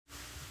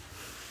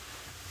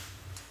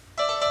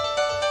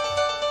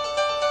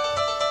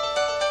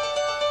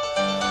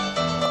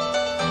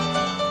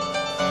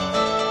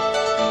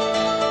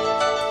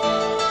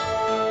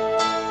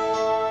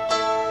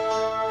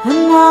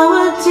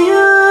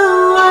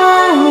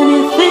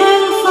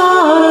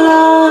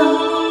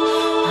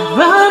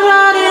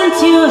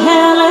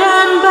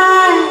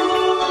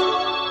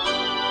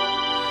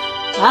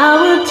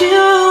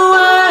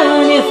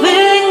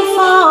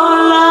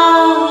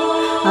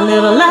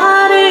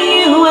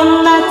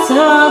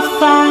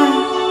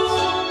fact.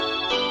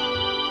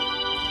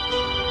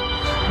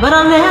 But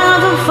I'll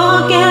never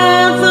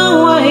forget the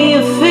way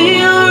you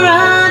feel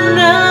right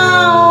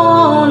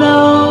now. No,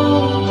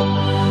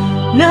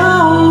 no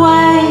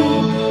way.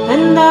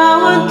 And I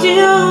would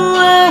do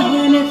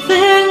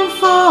anything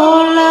for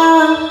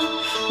love,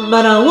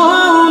 but I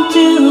won't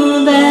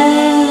do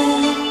that.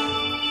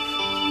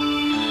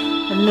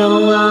 No,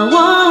 I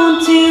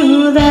won't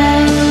do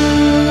that.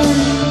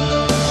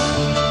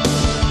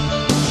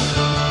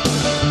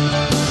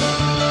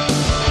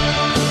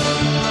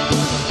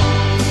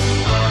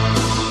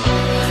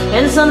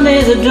 And some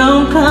days it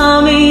don't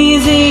come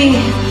easy,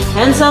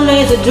 and some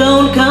days it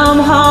don't come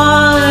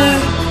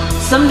hard.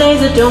 Some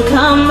days it don't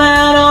come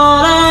at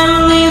all,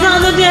 and these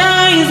are the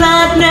days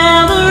that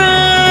never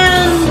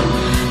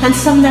end. And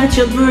some that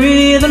you're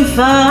breathing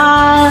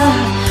fire,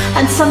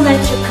 and some that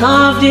you're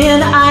carved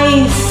in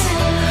ice.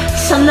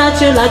 Some that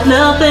you're like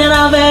nothing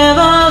I've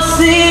ever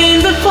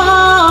seen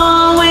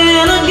before.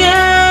 Win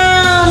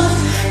again,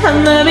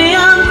 and maybe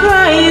I'm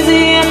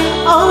crazy.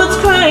 Oh, it's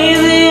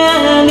crazy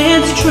and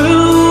it's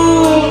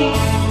true.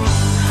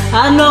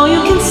 I know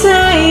you can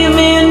save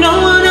me, no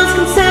one else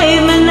can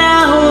save me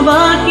now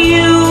but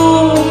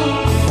you.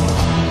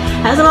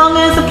 As long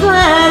as the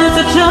planets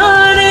are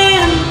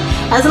turning,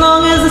 as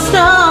long as the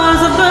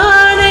stars are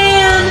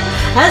burning,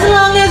 as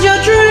long as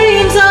your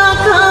dreams are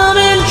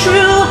coming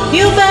true,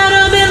 you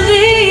better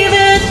believe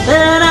it,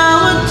 that I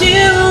would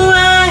do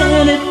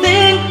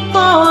anything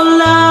for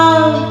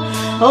love.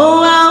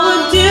 Oh, I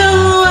would do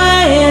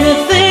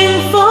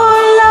anything for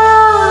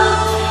love.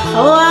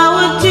 Oh, I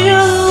would do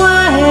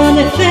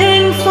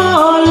anything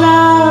for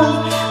love,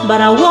 but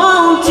I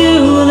won't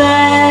do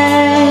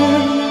that.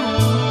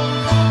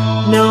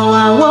 No,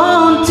 I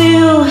won't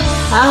do.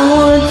 I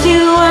would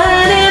do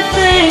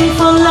anything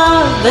for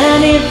love,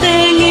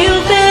 anything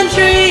you've been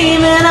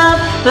dreaming of,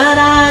 but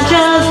I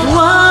just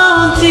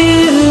won't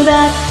do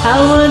that. I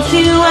would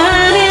do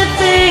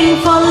anything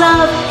for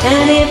love,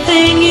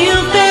 anything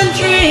you've been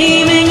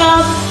dreaming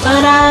of,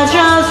 but I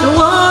just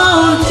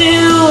won't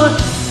do.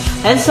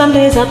 And some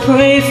days I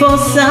pray for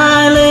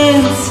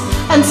silence,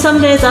 and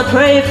some days I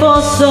pray for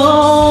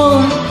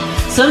soul.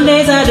 Some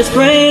days I just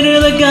pray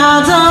to the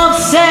gods of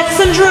sex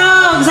and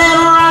drugs and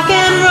rock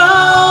and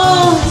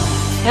roll.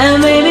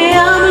 And maybe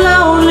I'm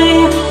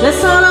lonely,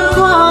 that's all I'm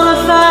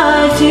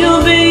qualified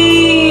to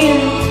be.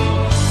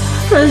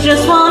 There's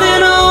just one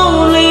and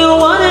only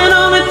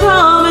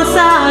promise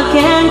I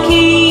can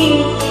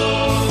keep.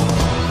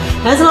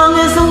 As long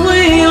as the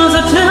wheels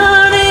are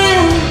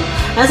turning,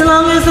 as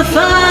long as the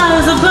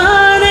fires are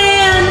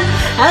burning,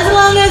 as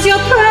long as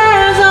your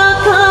prayers are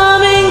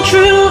coming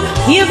true,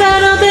 you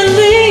better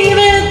believe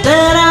it,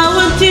 that I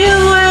would do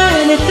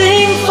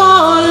anything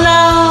for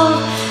love.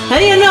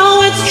 And you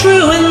know it's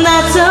true, and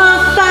that's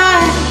a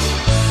fact.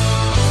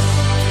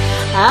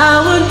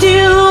 I would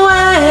do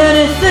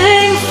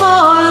anything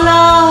for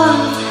love,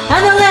 and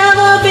there'll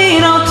never be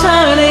no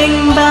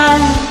turning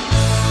back.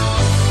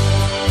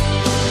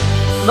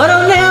 But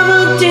I'll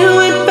never do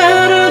it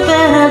better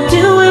than I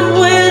do it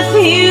with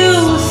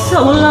you.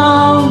 So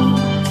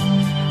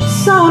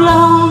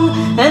long,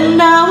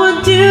 and I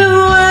would do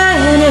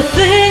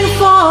anything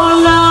for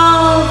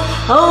love.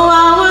 Oh,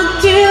 I would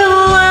do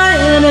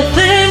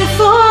anything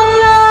for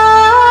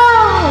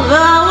love.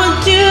 I would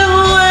do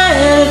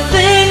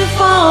anything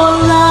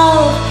for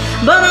love,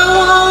 but I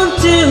won't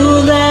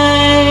do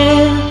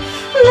that.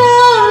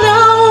 No, no,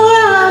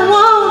 I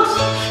won't.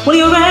 Will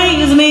you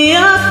raise me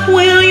up?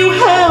 Will you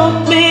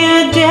help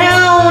me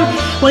down?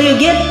 Will you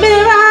get me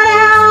right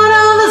out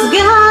of this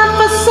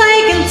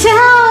God-forsaken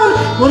town?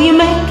 Will you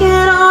make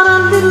it on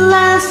a little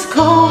less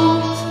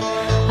cold?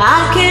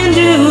 I can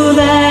do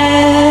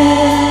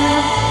that.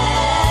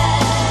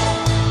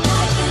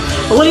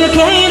 Will you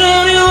cater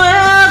to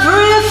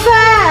every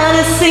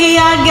fantasy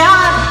I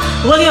got?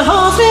 Will you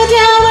hose me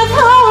down with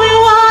holy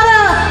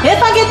water if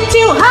I get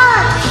too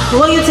hot?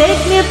 Will you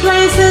take me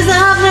places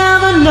I've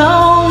never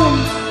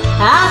known?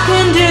 I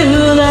can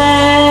do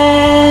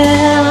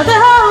that.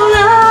 Oh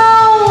no,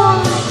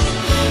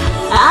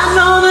 I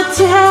know the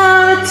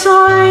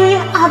territory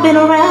I've been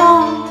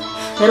around.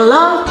 It'll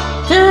all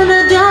turn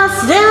to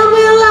dust and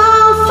we'll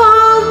all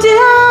fall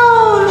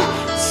down.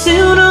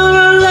 Sooner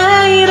or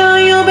later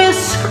you'll be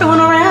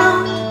screwing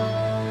around.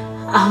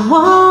 I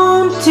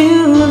won't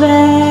do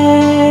that.